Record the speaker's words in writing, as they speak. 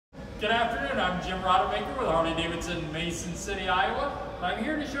Good afternoon, I'm Jim Rodemaker with Harley-Davidson, Mason City, Iowa. I'm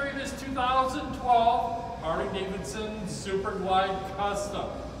here to show you this 2012 Harley-Davidson Super Glide Custom.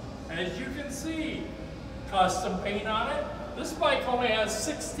 As you can see, custom paint on it. This bike only has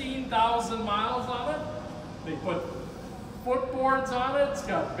 16,000 miles on it. They put footboards on it. It's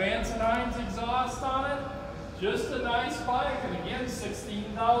got Vance & Hines exhaust on it. Just a nice bike, and again,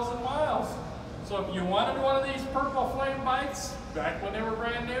 16,000 miles. So if you wanted one of these purple flame bikes back when they were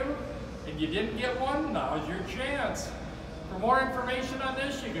brand new, and you didn't get one, now's your chance. For more information on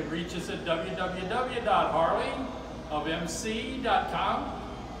this, you can reach us at www.harleyofmc.com.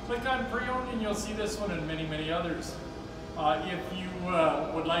 Click on pre-owned and you'll see this one and many, many others. If you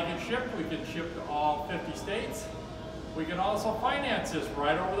would like it shipped, we can ship to all 50 states. We can also finance this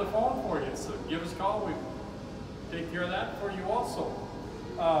right over the phone for you, so give us a call. We take care of that for you also.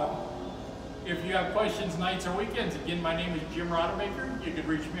 If you have questions nights or weekends, again, my name is Jim Rodemaker. You can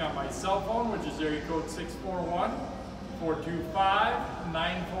reach me on my cell phone, which is area code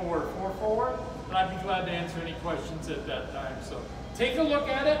 641-425-9444. And I'd be glad to answer any questions at that time. So take a look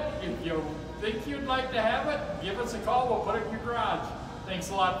at it. If you think you'd like to have it, give us a call. We'll put it in your garage.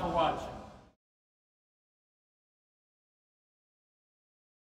 Thanks a lot for watching.